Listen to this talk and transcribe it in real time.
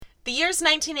The year's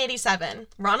 1987.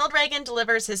 Ronald Reagan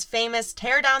delivers his famous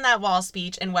Tear Down That Wall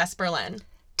speech in West Berlin.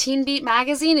 Teen Beat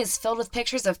magazine is filled with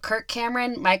pictures of Kirk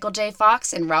Cameron, Michael J.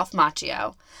 Fox, and Ralph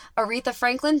Macchio. Aretha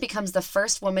Franklin becomes the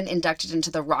first woman inducted into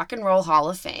the Rock and Roll Hall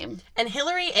of Fame. And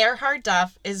Hillary Earhart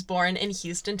Duff is born in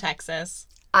Houston, Texas.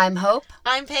 I'm Hope.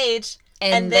 I'm Paige.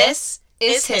 And this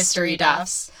is History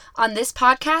Duffs. On this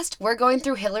podcast, we're going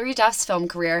through Hillary Duff's film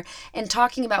career and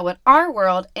talking about what our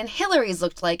world and Hillary's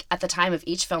looked like at the time of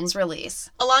each film's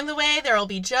release. Along the way, there will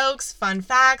be jokes, fun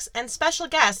facts, and special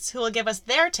guests who will give us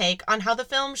their take on how the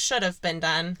film should have been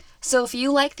done. So if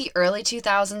you like the early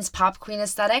 2000s pop queen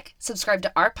aesthetic, subscribe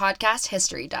to our podcast,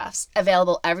 History Duffs,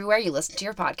 available everywhere you listen to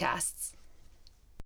your podcasts.